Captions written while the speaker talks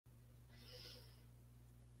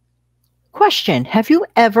Question: have you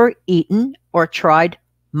ever eaten or tried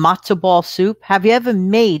matzo ball soup? Have you ever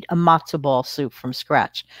made a matzo ball soup from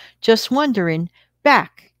scratch? Just wondering.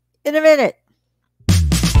 Back in a minute.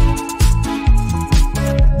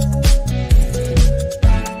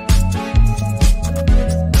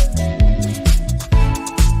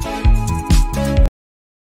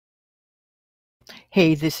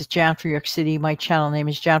 Hey, this is Jan from New York City. My channel name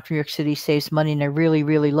is Jan from New York City Saves Money, and I really,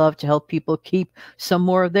 really love to help people keep some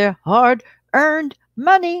more of their hard-earned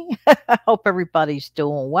money. I hope everybody's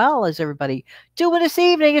doing well. Is everybody doing this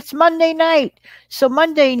evening? It's Monday night. So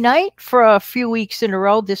Monday night, for a few weeks in a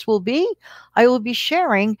row, I will be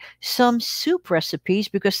sharing some soup recipes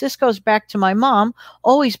because this goes back to my mom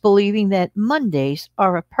always believing that Mondays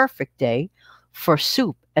are a perfect day for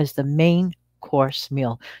soup as the main course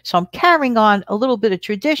meal. So I'm carrying on a little bit of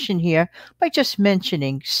tradition here by just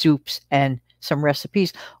mentioning soups and some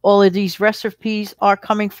recipes. All of these recipes are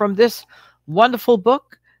coming from this wonderful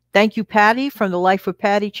book. Thank you, Patty, from the Life with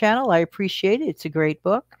Patty channel. I appreciate it. It's a great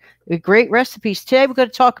book. Great recipes. Today we're going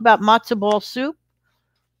to talk about matzo ball soup.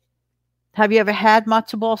 Have you ever had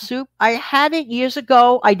matzo ball soup? I had it years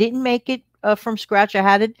ago. I didn't make it from scratch. I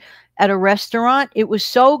had it at a restaurant. It was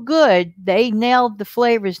so good. They nailed the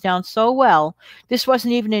flavors down so well. This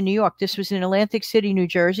wasn't even in New York. This was in Atlantic City, New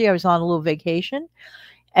Jersey. I was on a little vacation.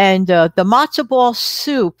 And the matzo ball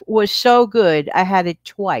soup was so good. I had it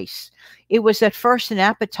twice. It was at first an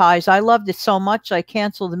appetizer. I loved it so much, I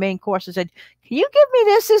canceled the main course and said, can you give me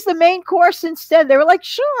this as the main course instead? They were like,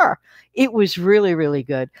 sure. It was really, really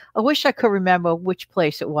good. I wish I could remember which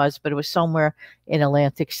place it was, but it was somewhere in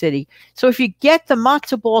Atlantic City. So if you get the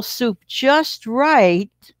matzo ball soup just right,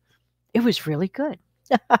 it was really good.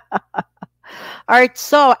 All right,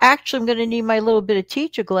 so actually I'm going to need my little bit of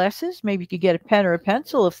teacher glasses. Maybe you could get a pen or a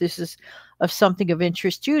pencil if this is of something of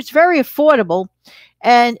interest to you. It's very affordable,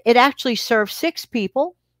 and it actually serves 6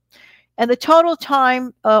 people. And the total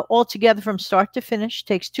time altogether from start to finish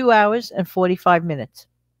takes 2 hours and 45 minutes.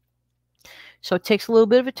 So it takes a little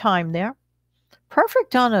bit of a time there.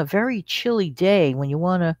 Perfect on a very chilly day when you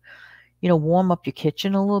want to, warm up your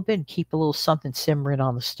kitchen a little bit and keep a little something simmering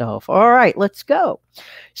on the stove. All right, let's go.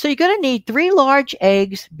 So you're going to need 3 large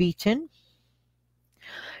eggs beaten.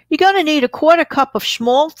 You're going to need a 1/4 cup of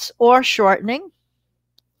schmaltz or shortening.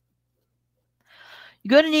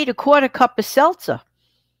 You're going to need a 1/4 cup of seltzer.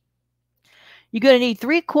 You're going to need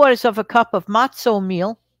 3/4 of a cup of matzo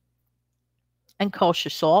meal and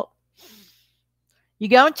kosher salt. You're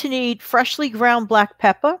going to need freshly ground black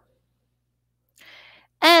pepper.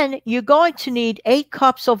 And you're going to need 8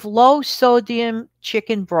 cups of low sodium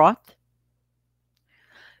chicken broth,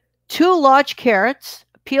 2 large carrots,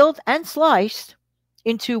 peeled and sliced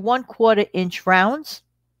into 1/4 inch rounds.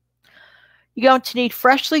 You're going to need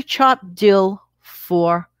freshly chopped dill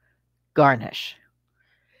for garnish.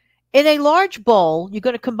 In a large bowl, you're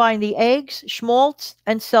going to combine the eggs, schmaltz,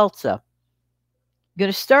 and seltzer. You're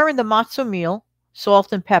going to stir in the matzo meal,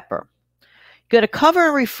 salt, and pepper. You're going to cover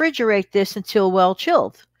and refrigerate this until well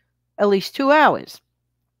chilled, at least 2 hours.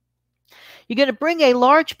 You're going to bring a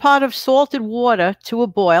large pot of salted water to a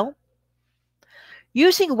boil.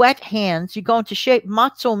 Using wet hands, you're going to shape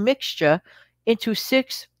matzo mixture into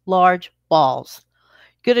 6 large balls.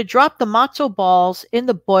 You're going to drop the matzo balls in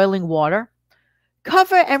the boiling water.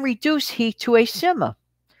 Cover and reduce heat to a simmer.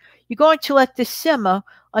 You're going to let this simmer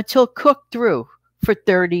until cooked through for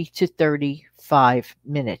 30 to 35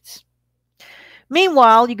 minutes.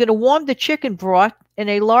 Meanwhile, you're going to warm the chicken broth in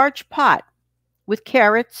a large pot with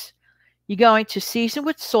carrots. You're going to season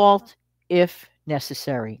with salt if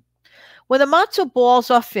necessary. When the matzo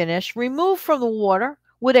balls are finished, remove from the water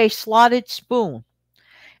with a slotted spoon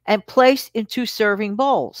and place into serving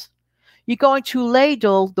bowls. You're going to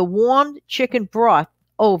ladle the warmed chicken broth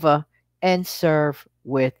over and serve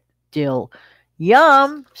with dill.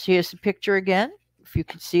 Yum! So here's the picture again. If you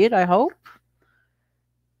can see it, I hope.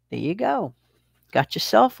 There you go. Got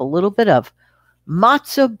yourself a little bit of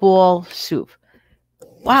matzo ball soup.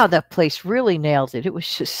 Wow, that place really nailed it. It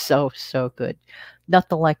was just so, so good.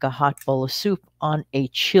 Nothing like a hot bowl of soup on a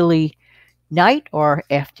chilly night or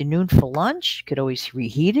afternoon for lunch. You could always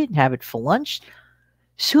reheat it and have it for lunch.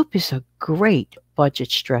 Soup is a great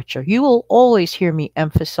budget stretcher. You will always hear me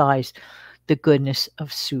emphasize the goodness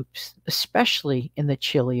of soups, especially in the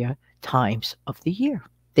chillier times of the year.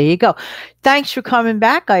 There you go. Thanks for coming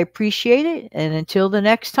back. I appreciate it. And until the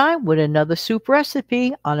next time with another soup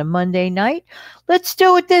recipe on a Monday night, let's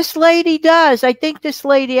do what this lady does. I think this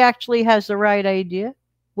lady actually has the right idea.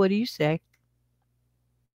 What do you say?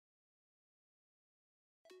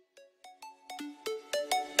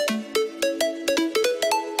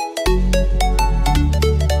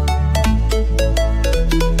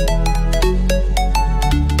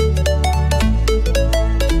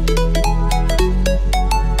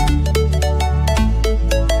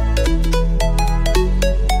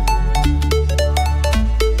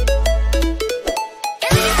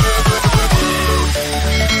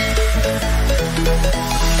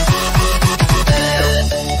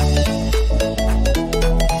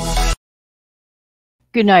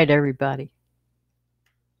 Good night, everybody.